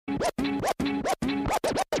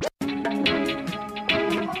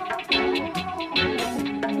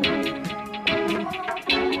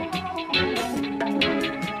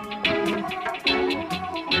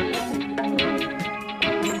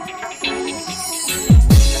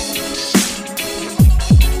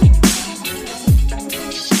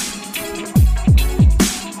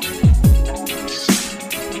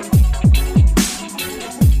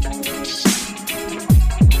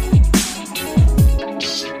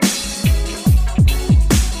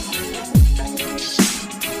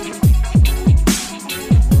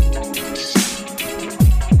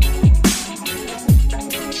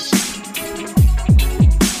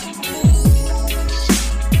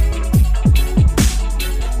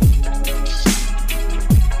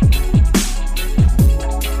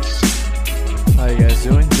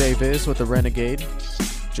JVIZ with the Renegade,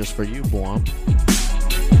 just for you, BWOMP.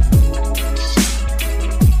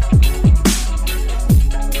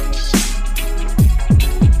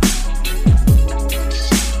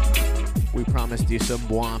 We promised you some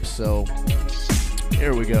BWOMP, so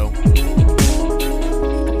here we go.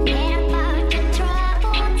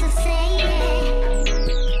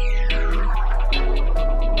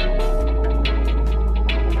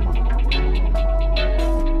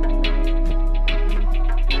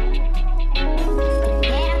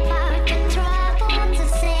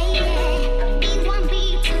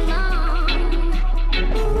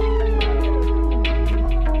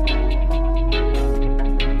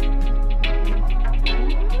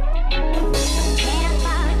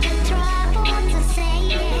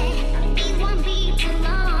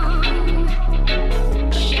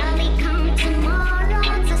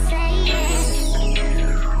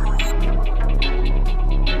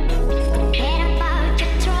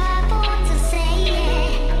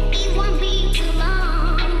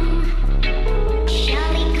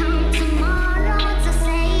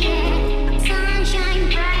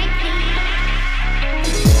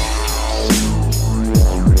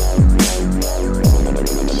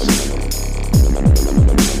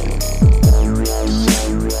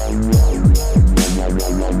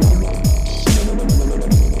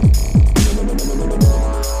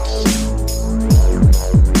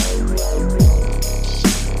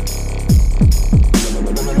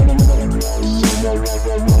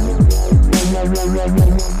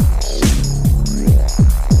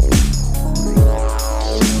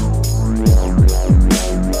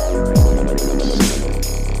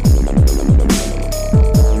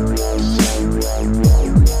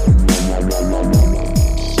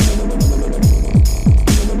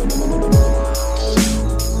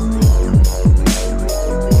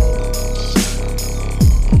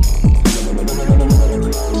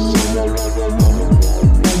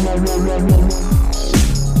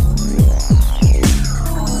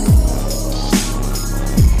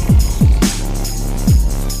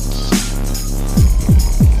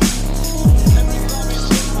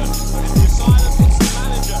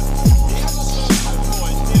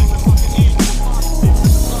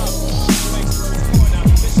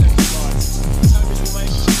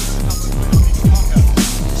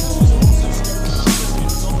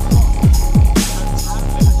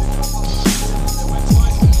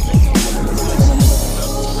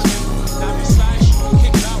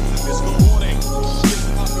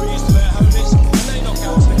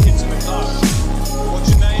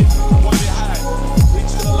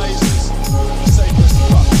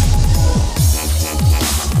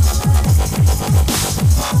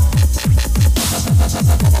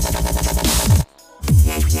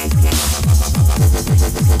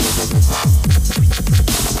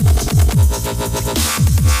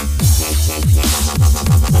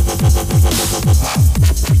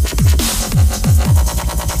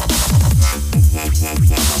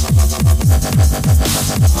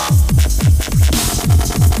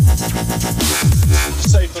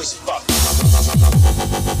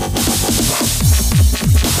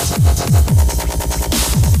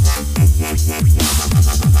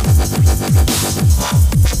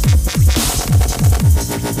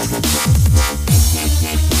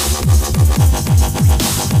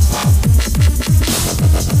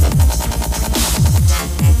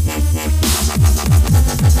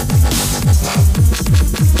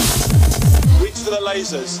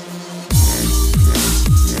 lasers.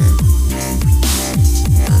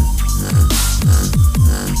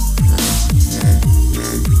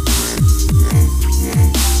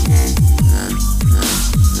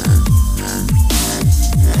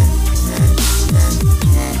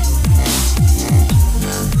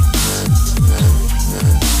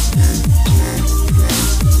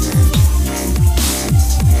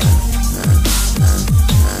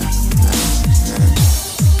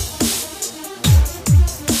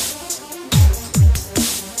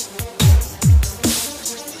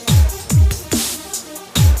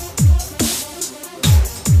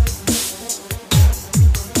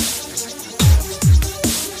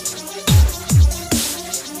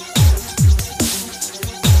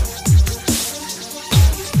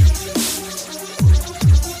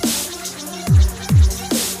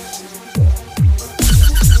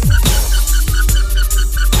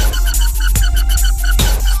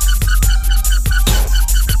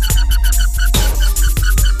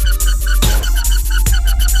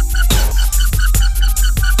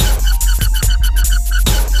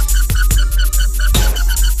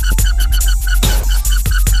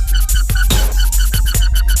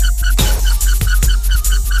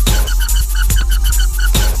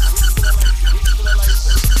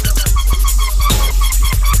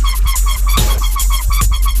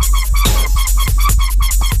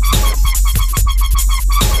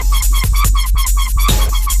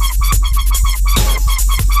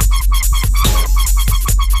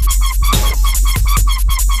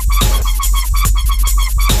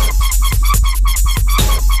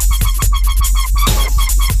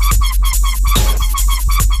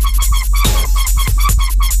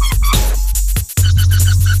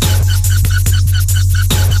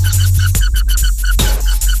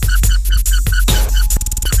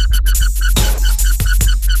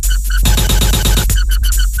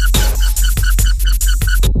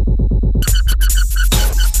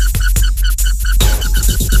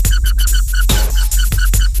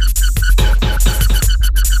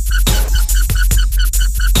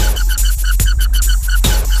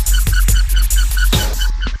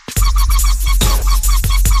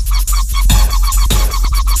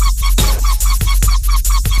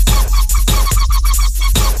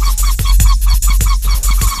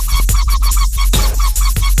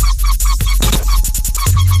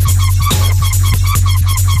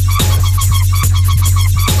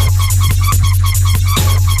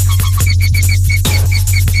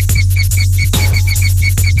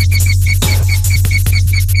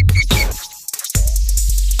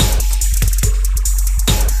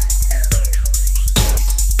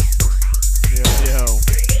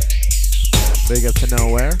 Big up to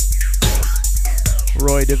Nowhere.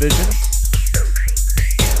 Roy Division.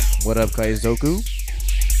 What up, Kaizoku?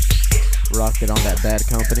 Rocked it on that Bad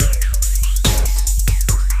Company.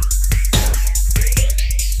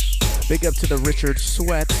 Big up to the Richard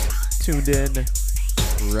Sweat. Tuned in.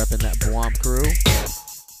 Repping that BWOMP crew.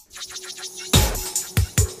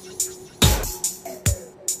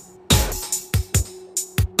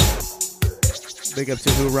 Big up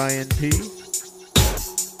to Ryan P.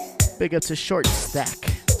 Big up to Short Stack.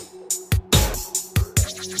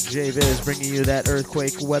 JVIZ bringing you that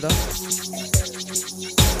earthquake weather.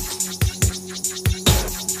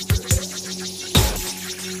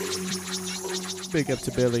 Big up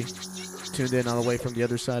to Billy. Tuned in all the way from the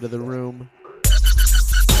other side of the room.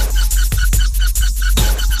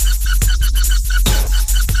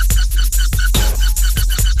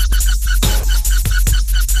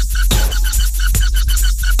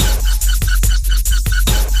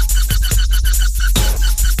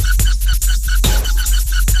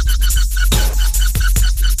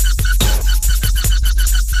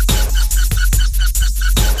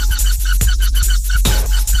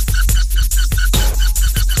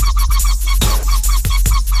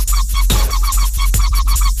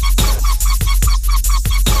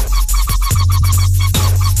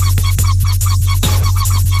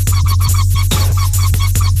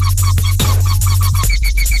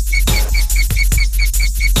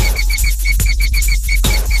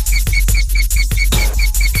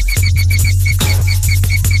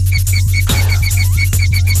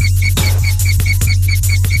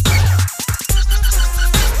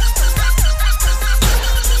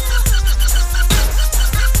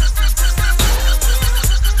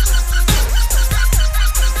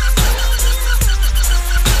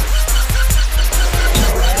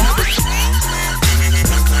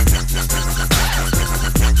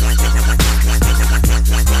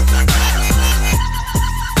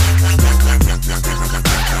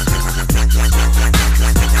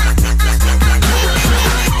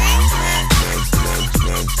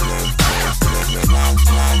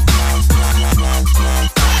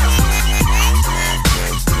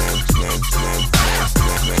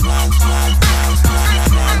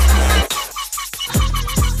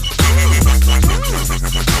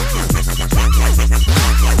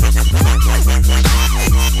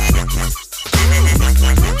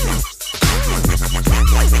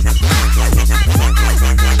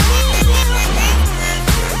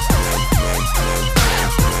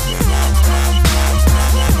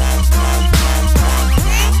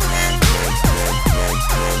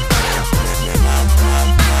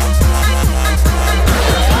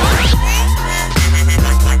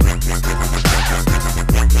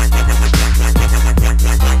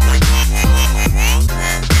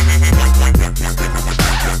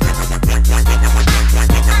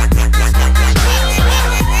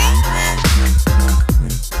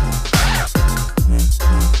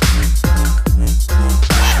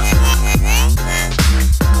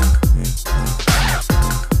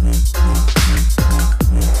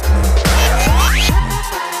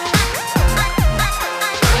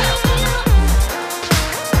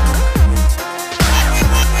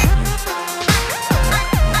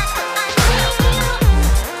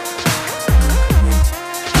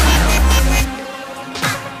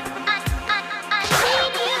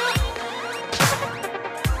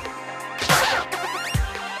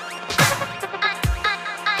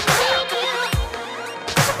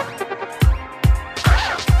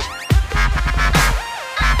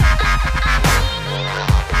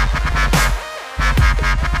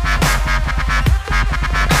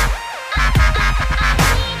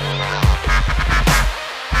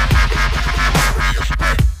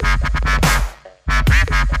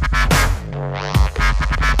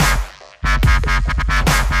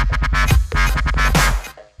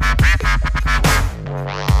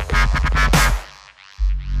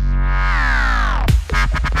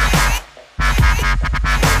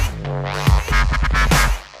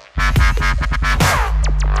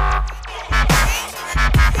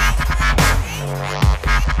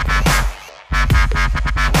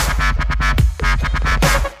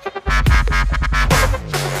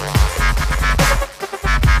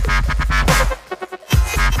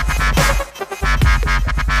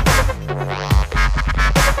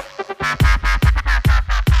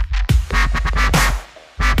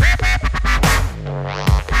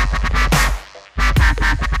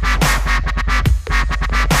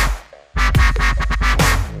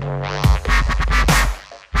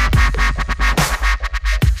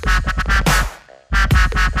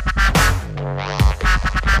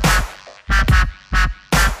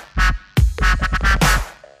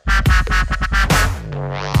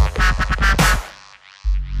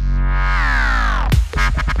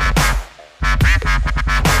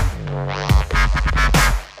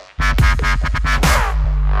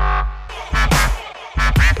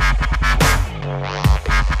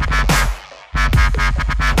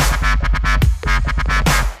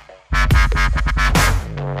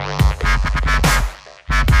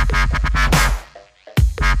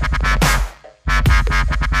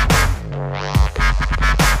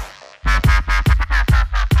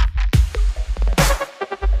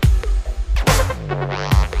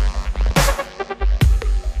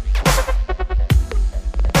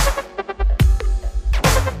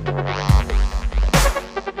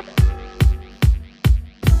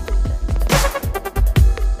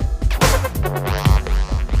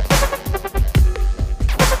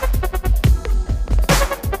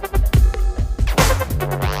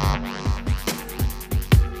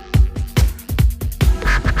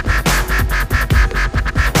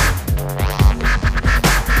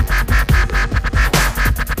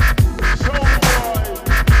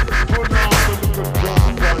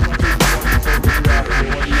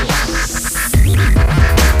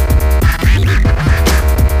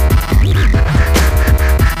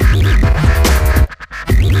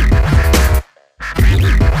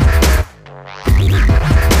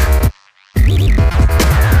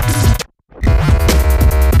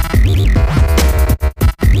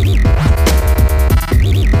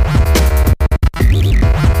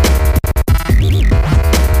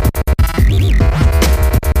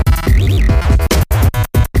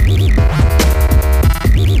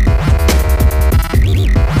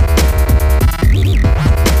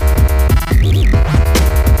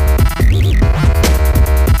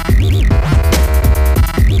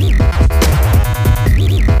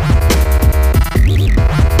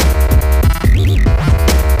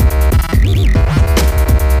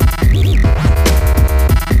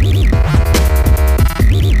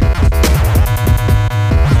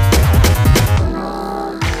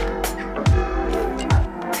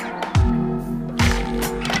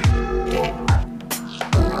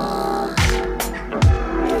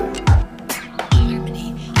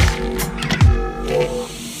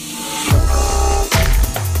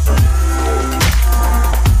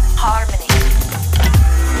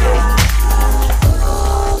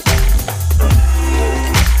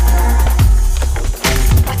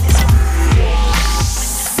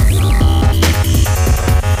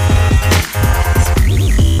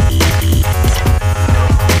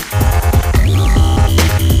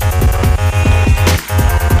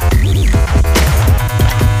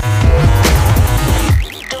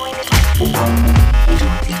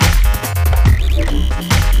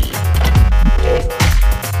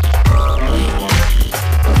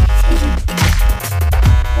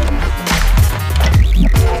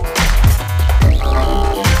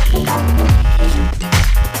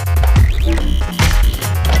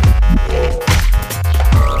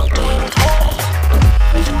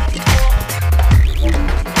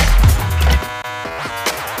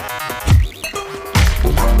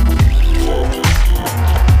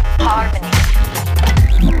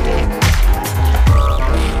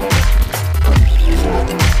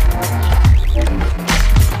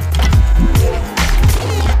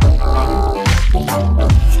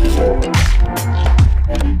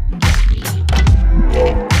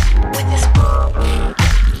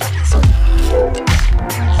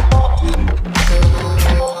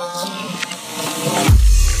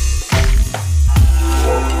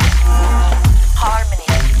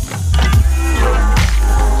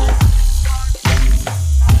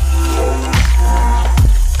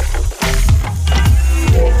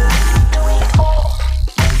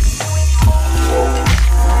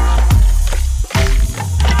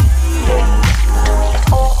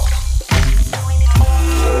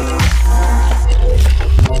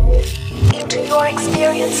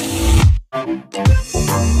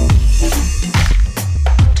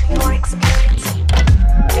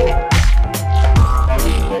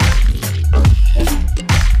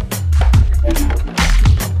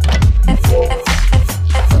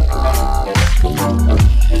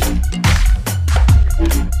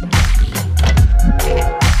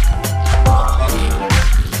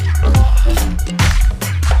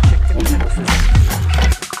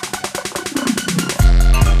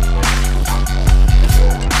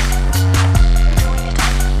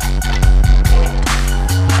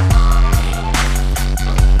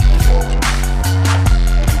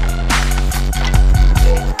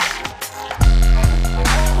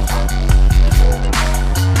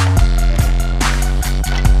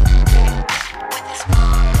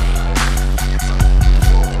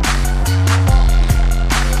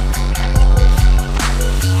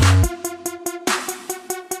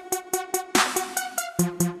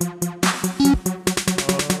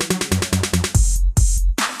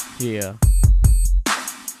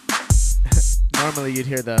 Normally you'd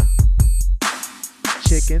hear the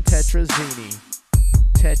chicken tetrazzini,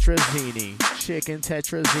 tetrazzini, chicken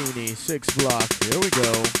tetrazzini, 6 block. Here we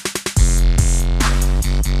go.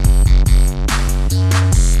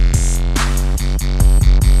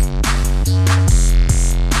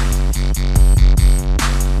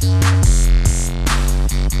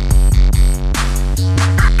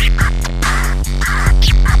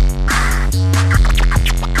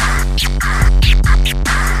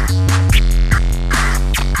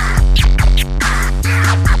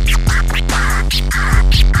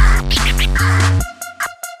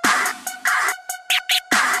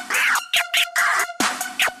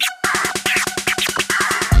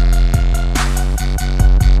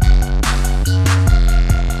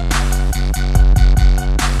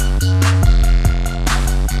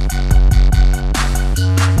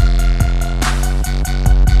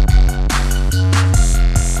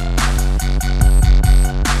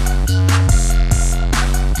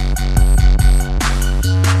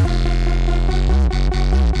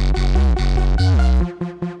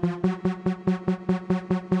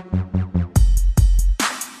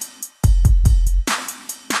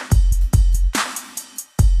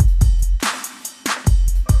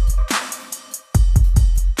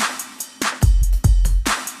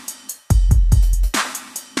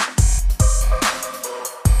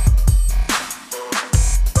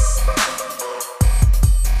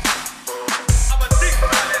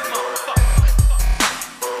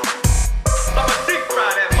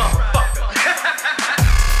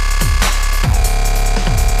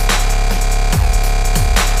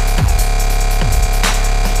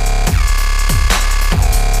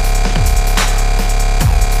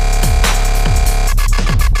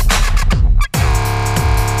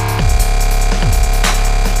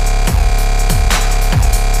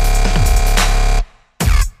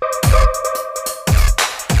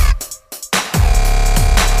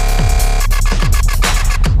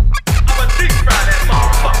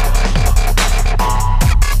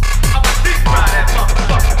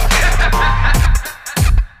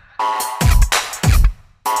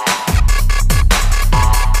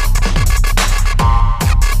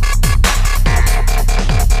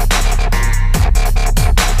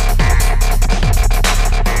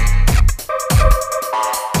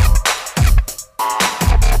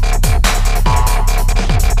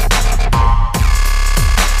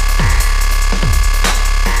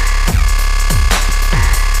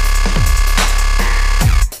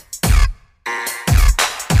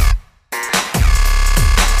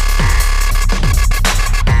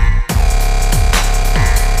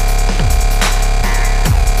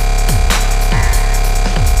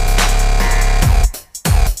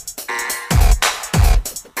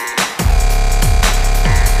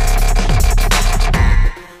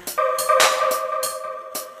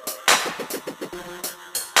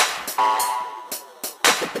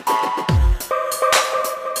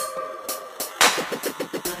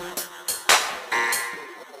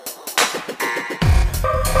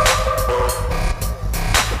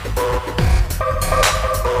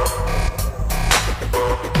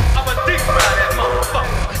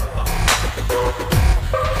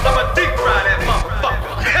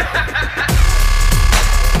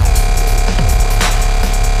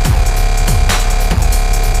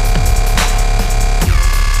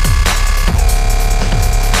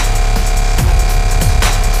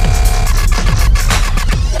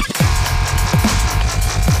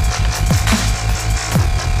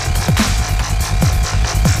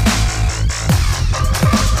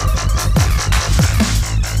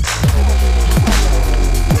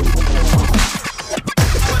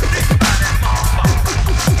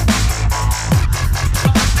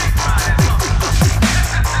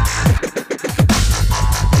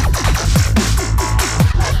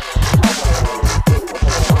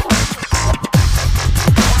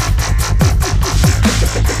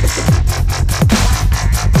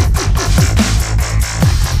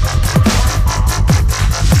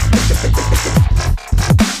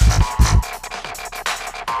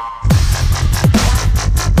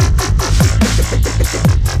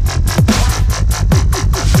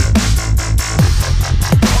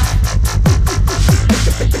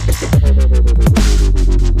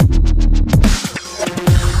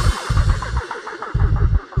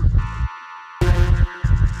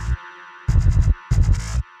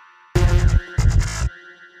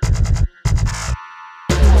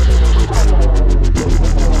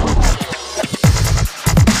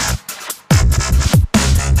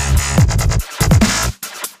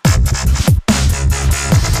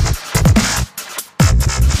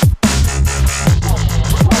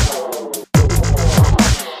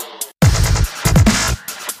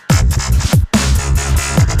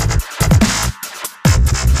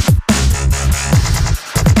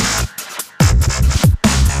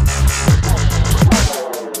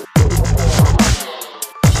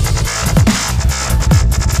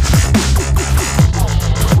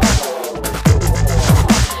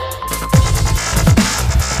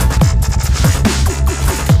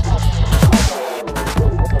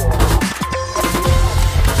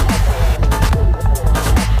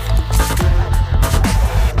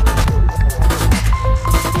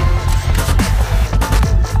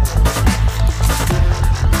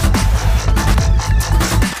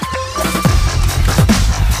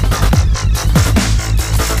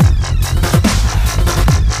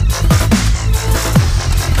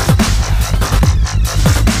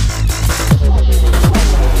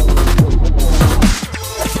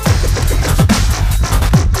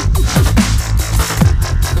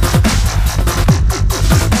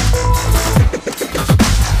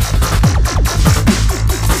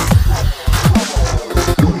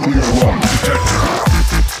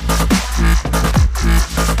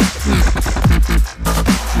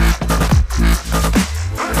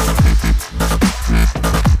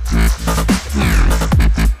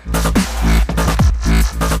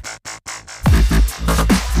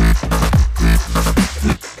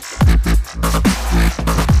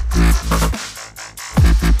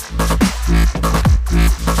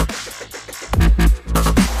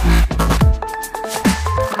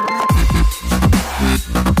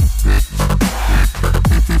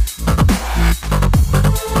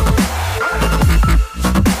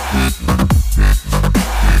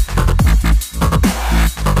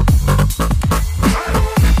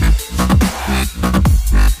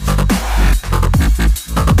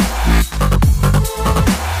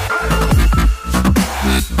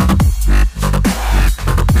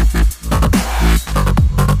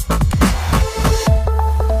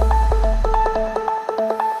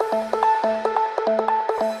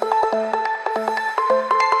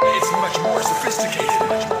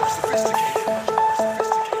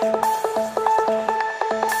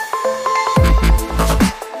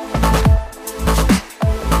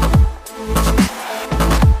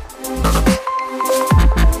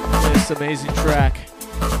 this amazing track,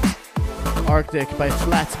 Arctic by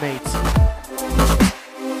Flatmates.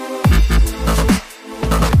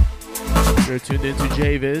 You're tuned into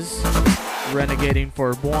JVIZ, Renegading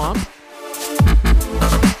for BWOMP.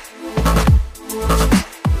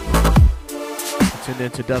 Tuned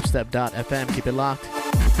into Dubstep.fm, keep it locked.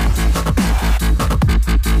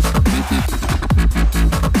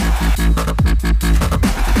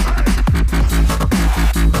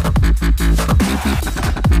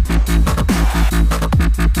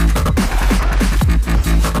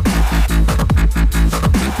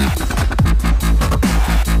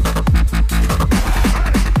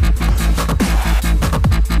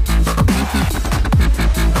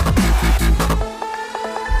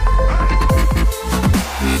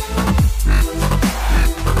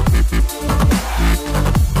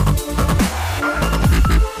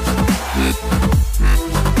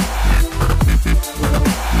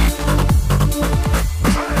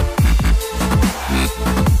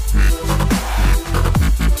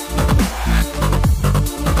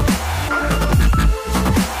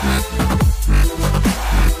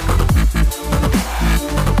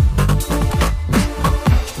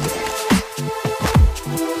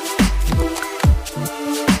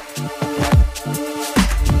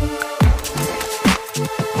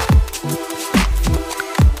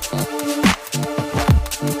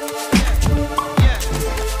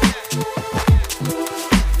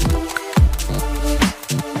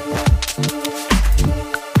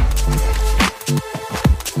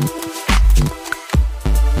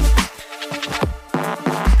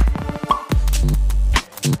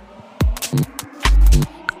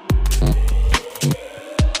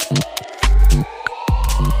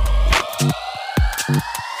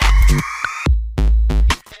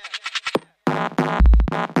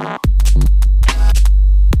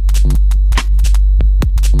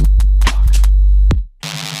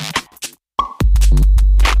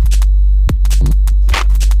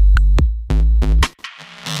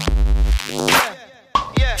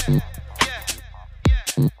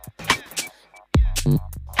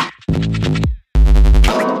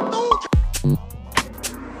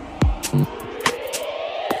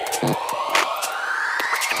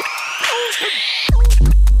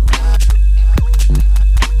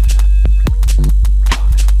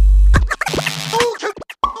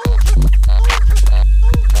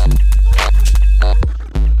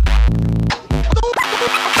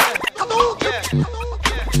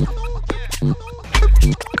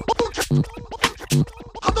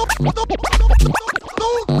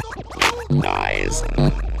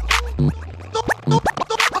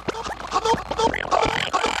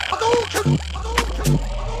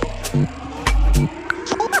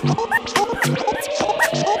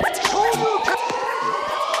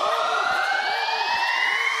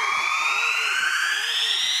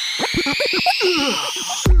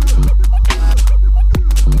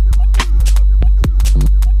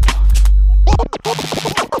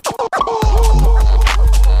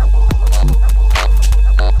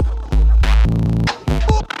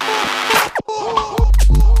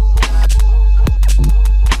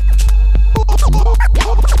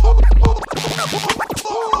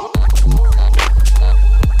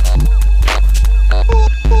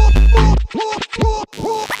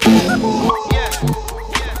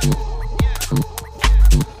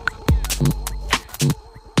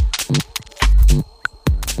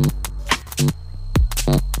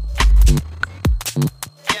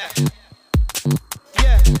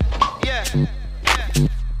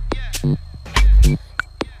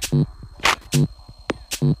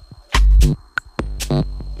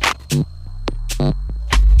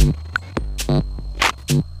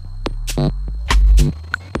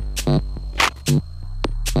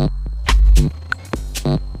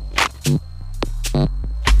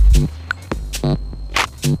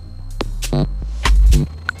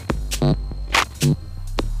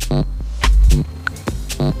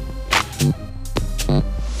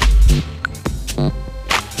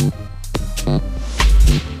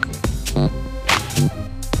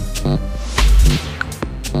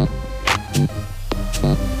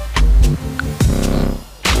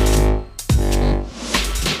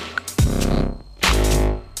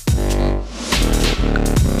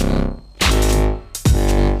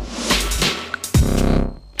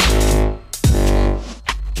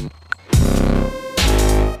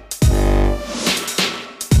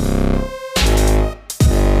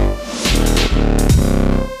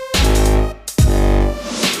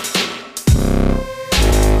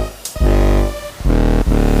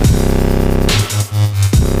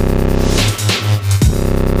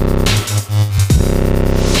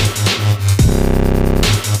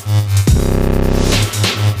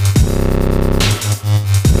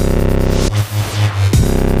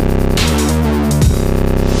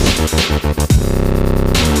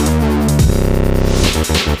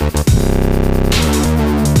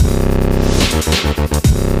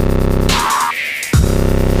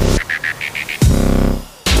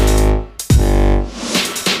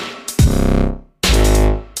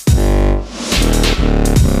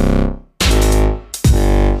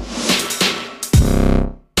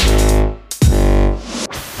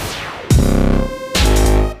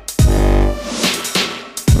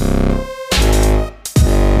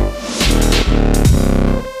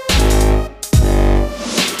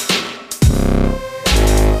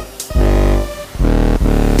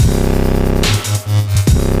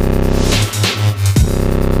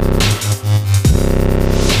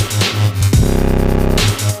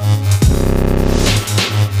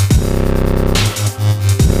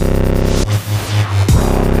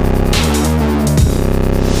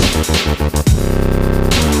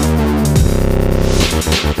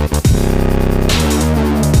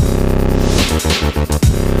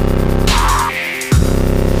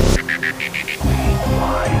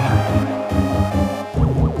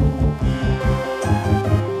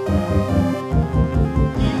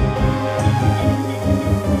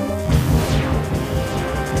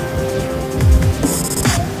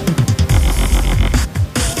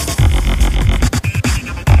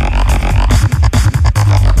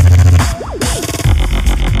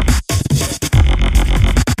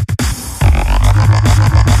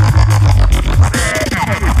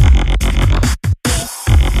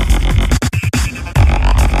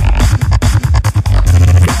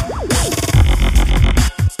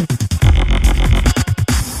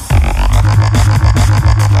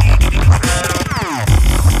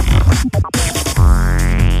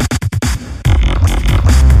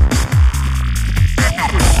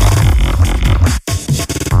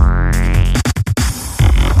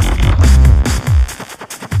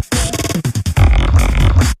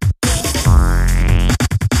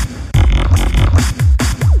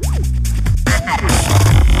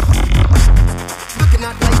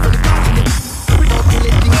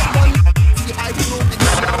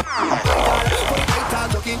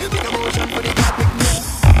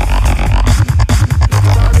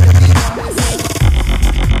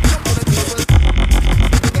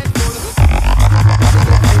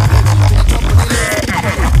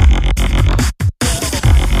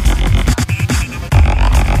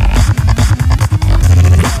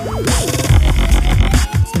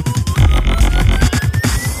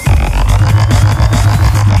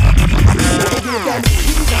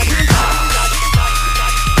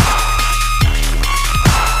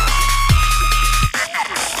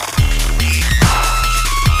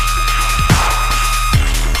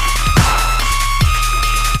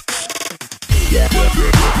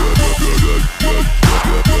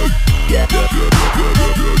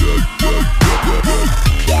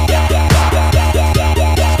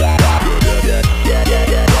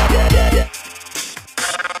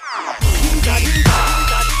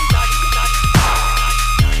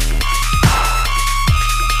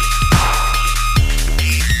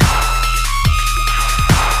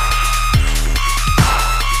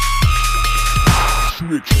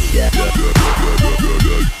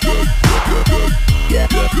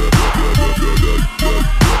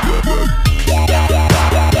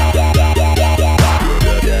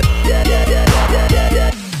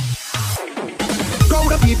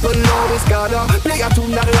 People know it's gonna play a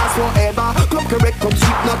tune that lasts forever. Come correct, come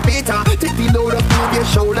sweet, not beta. Take the load up to your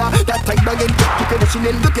shoulder. That tight bag and keep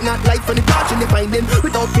conditioning. Looking at life and the passion you're finding.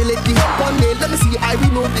 Without feeling the help on nail. Let me see I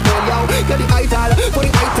remove the nail, yo. Got the ital, for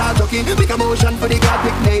the ital jockey. Make a motion for the god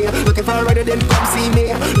pick name. Looking for a rhythm, then come see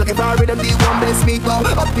me. Looking for a rhythm, the one best me go.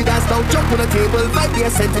 Up the dance now, jump on the table. 5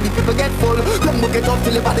 years cent and the people get full. Come work it up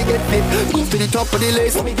till the body get fit. Move to the top of the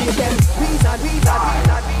list. Let me be again. Reason.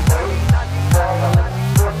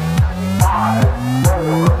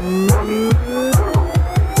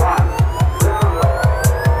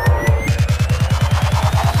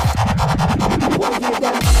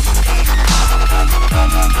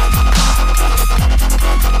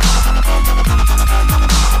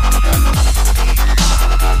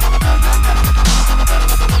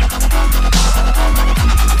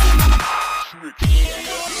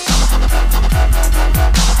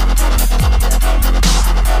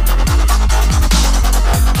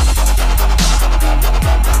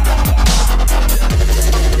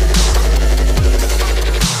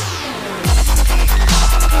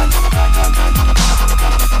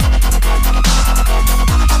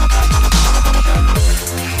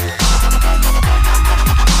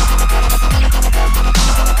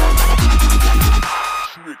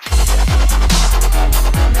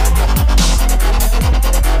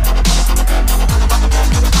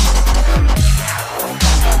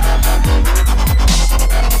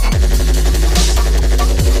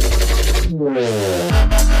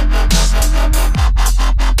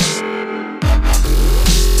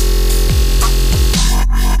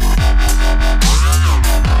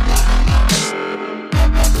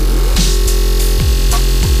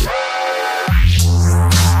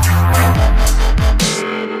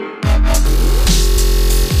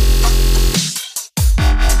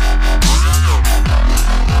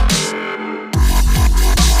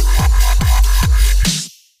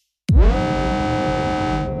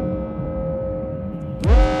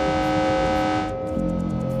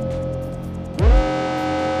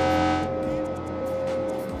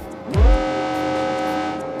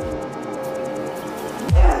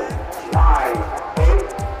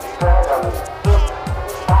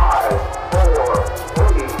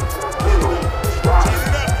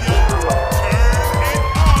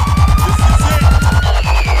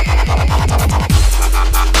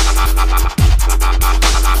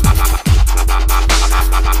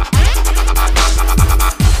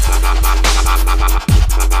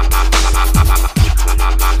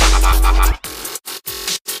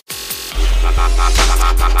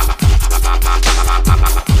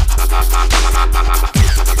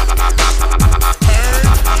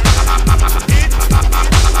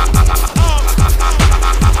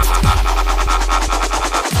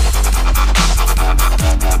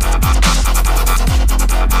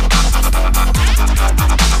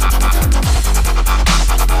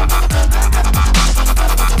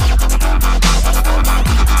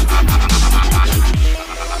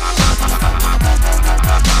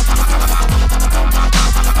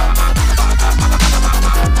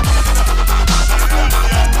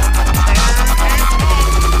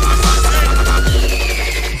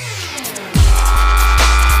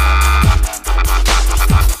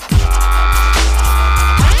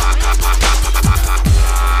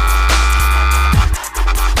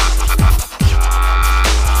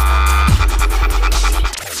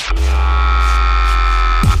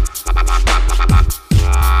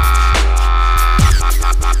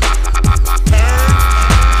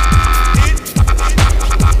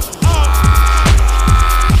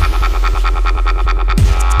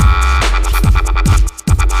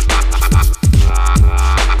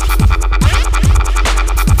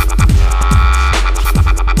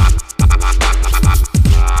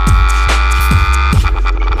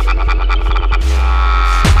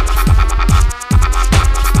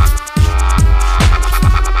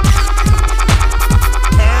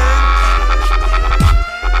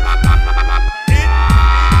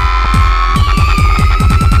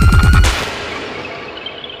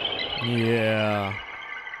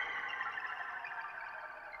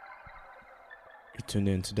 Tuned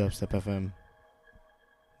in to Dubstep FM.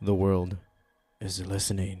 The world is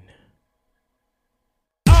listening.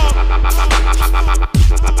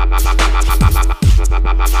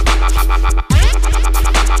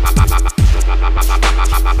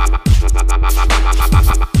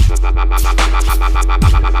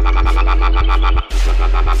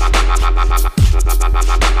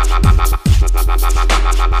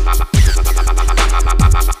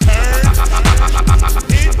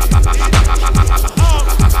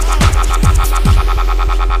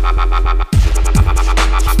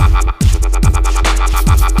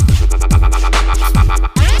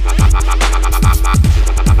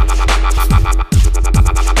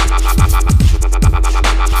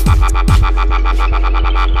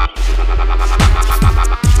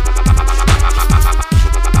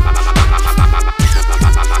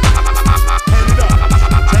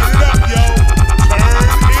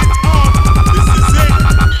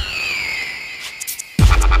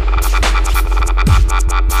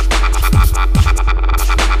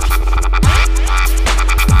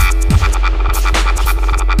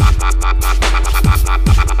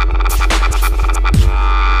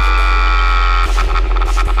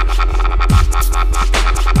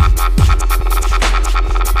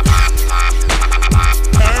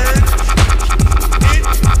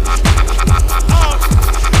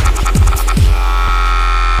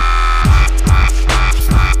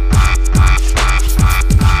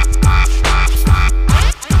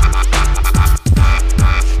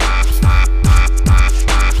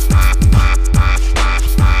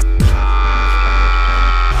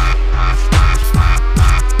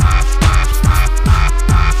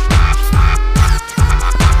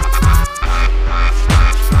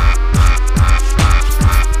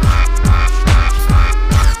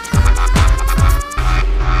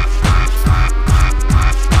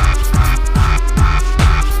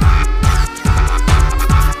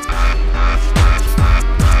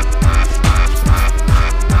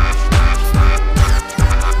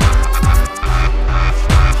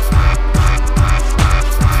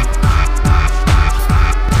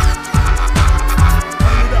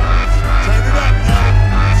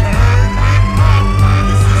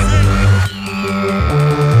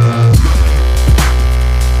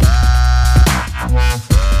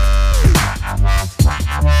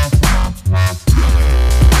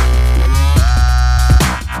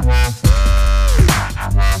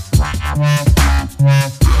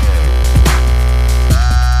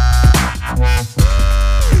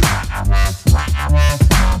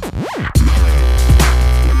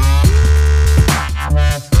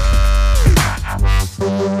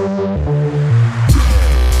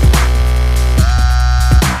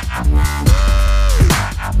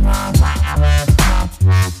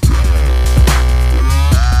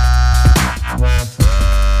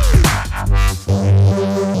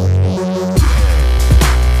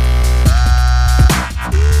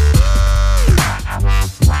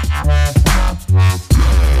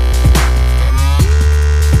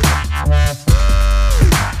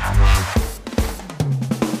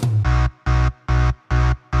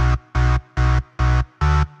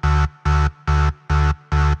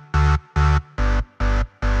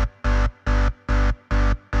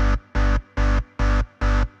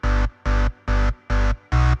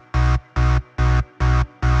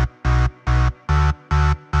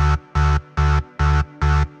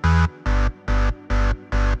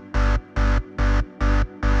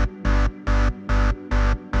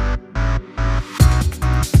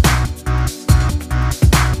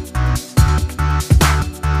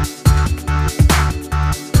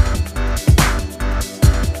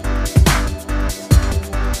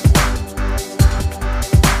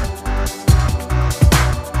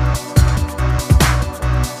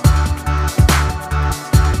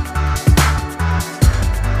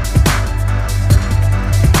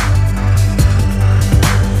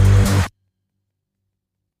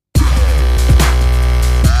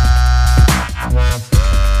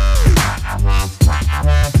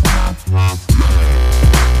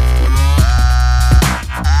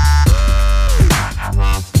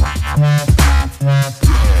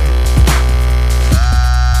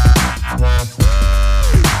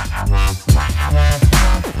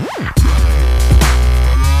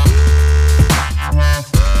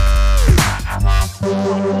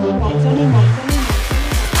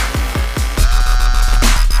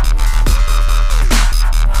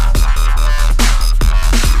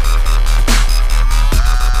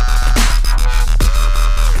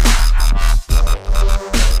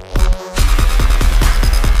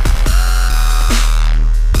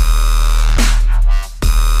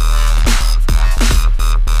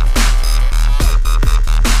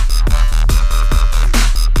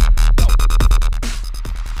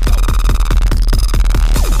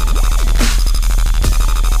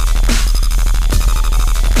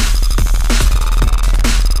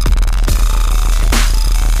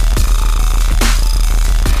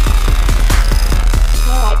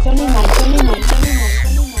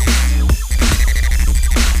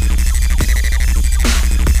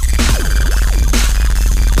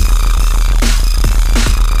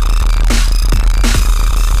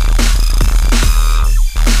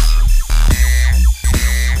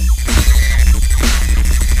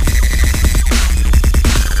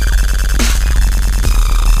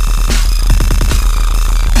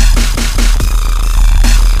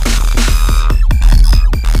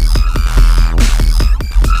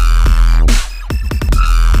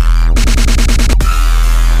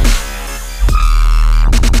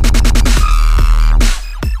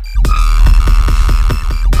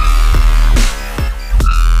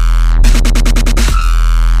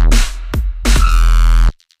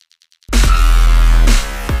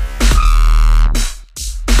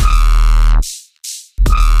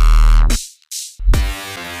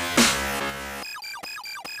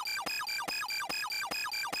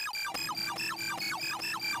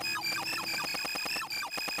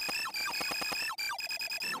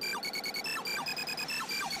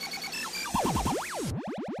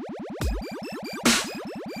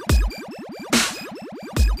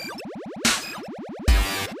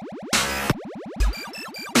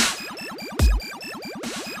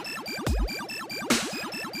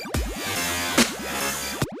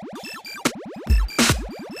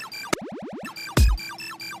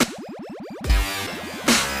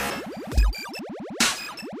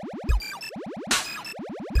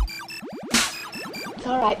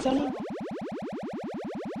 Right, Tony?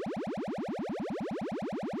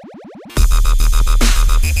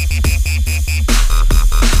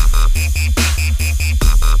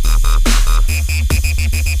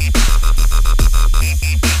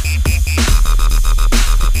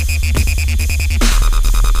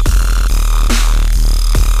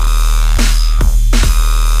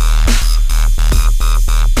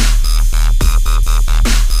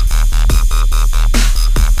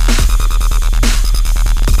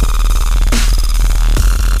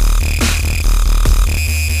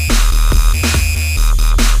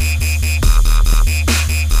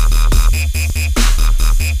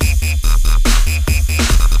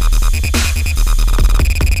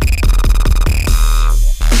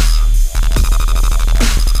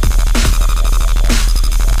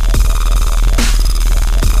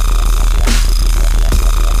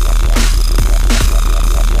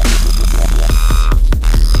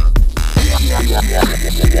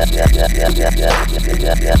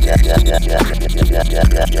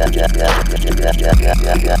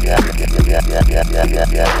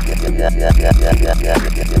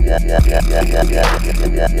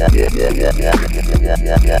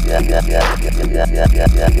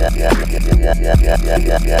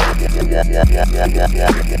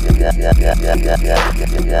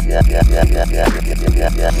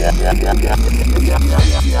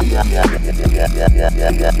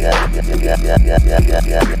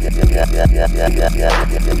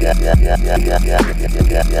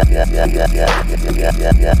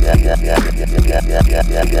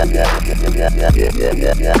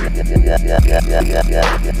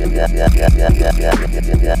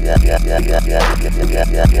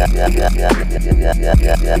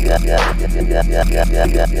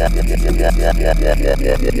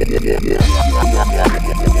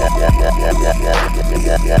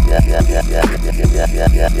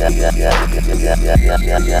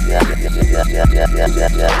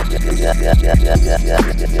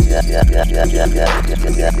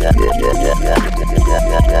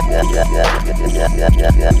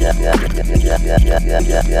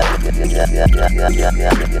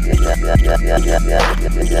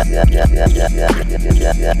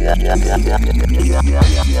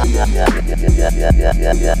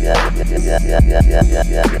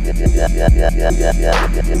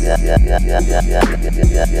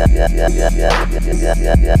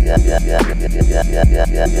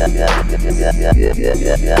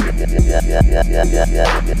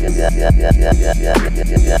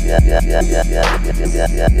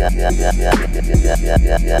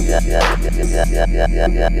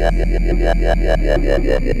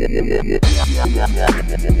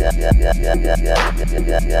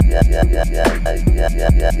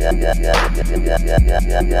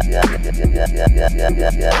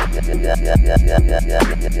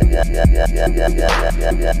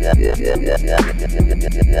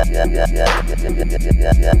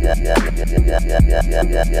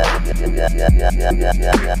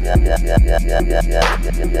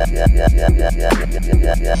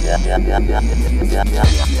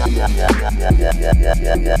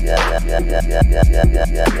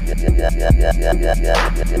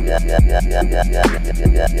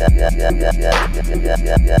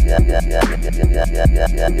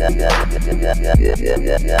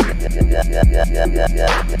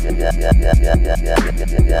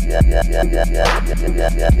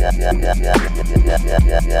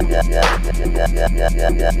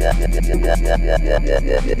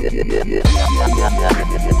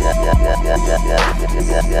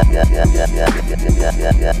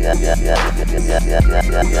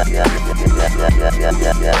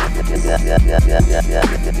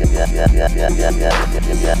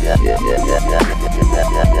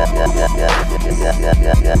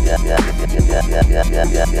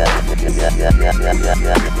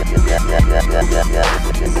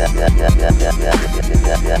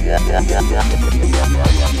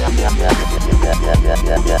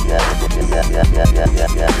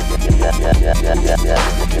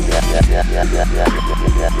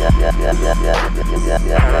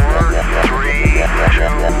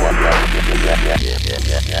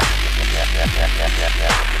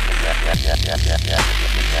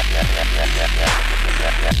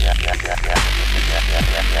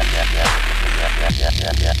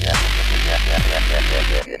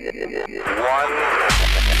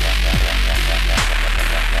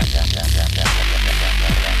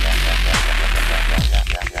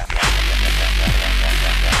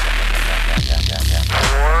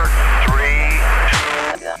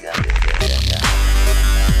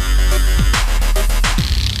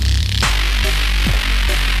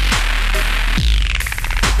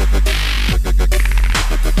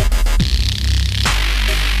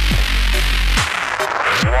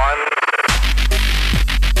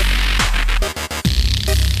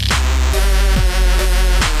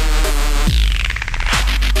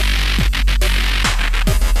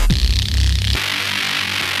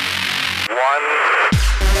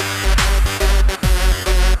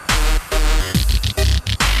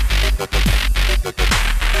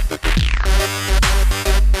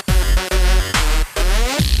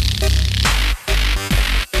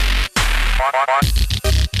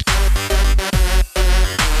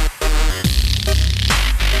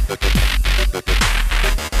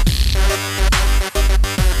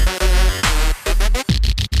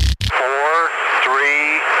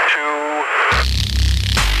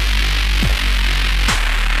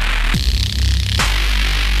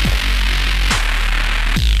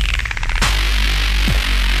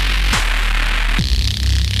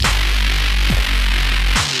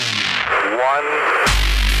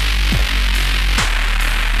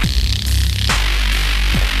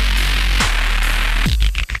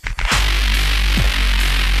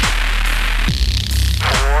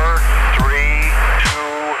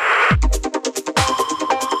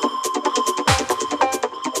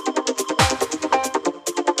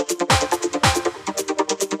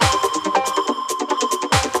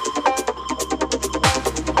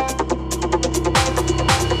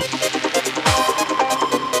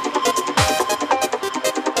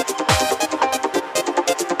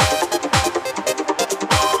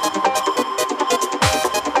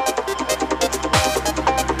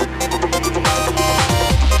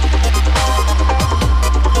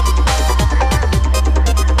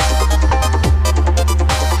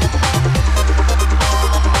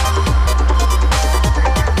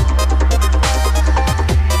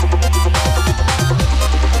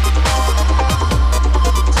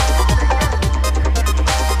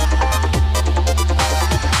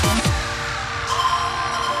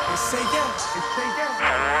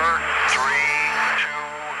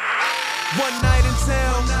 One night in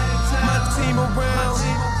town, my team around,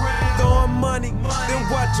 throwing money, then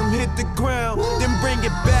watch them hit the ground, then bring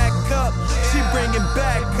it back up. She bring it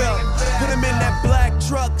back up, put him in that black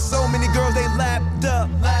truck. So many girls they lapped up.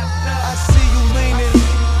 I see you leaning,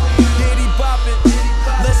 diddy bopping.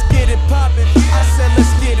 Let's get it poppin'. I said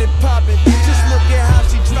let's get it poppin'. Just look at how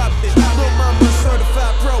she dropped it. Lil' mama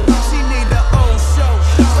certified pro. She need her own show.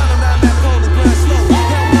 Sliding down that pole and grind slow.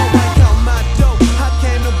 Hell no, I count my dough. I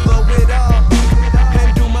came to blow it all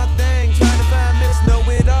and do my thing. Trying to find Miss Know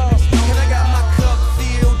It All. And I got my cup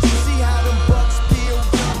filled. You see how them bucks peel.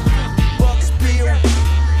 Bucks peel.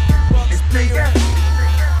 Bucks peel. It's say yes.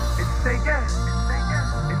 It's say yes.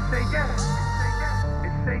 It's say yes.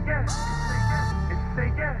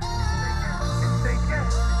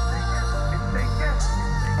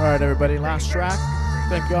 All right, everybody, last track.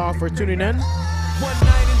 Thank you all for tuning in. One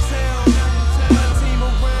night in town, my team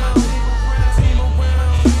around, team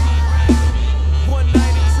around. One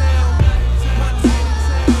night in town, my team in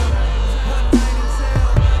town, one night in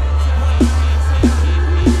town, one night in town.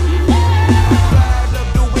 I'm fired up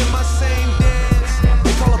doing my same dance.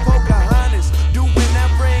 They call it Pocahontas, doing that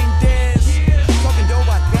rain dance. Talking dope,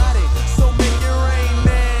 I got it, so make it rain,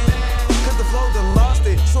 man. Cause the flow done lost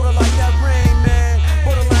it, sorta like that rain, man.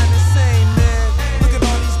 Borderline insane, man. Look at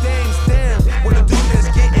all these dames, damn. When I do this,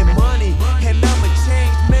 getting money, and I'm a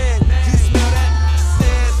changed man. You smell that?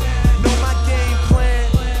 Sand, know my game plan.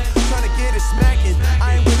 Trying to get it smacking,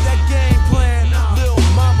 I ain't with that game plan. Lil'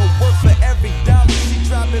 mama work for every dollar, she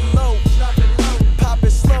drop it low. Pop it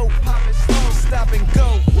slow, stop and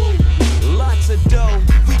go. Lots of dough,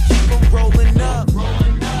 we keep on rolling up.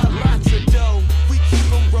 Lots of dough, we keep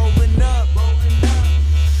on rolling up.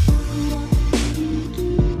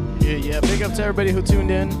 Yeah, big up to everybody who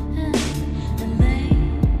tuned in.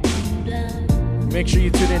 Make sure you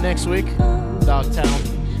tune in next week. Dogtown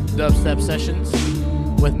Dubstep Sessions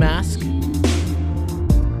with Mask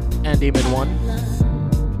and Demon One.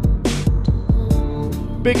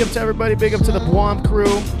 Big up to everybody, big up to the BWOMP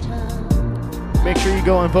crew. Make sure you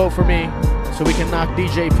go and vote for me so we can knock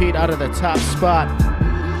DJ Pete out of the top spot.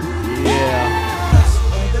 Yeah.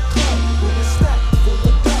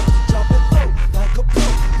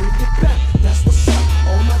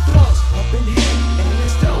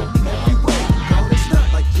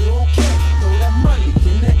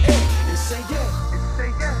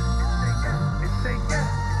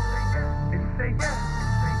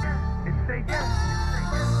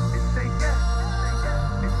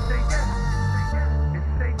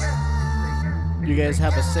 You guys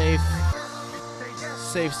have a safe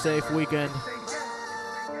weekend.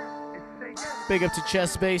 Big up to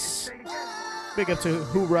Chess Base. Big up to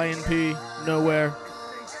Who Ryan P. Nowhere.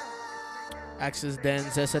 Axis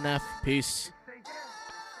Dens SNF. Peace.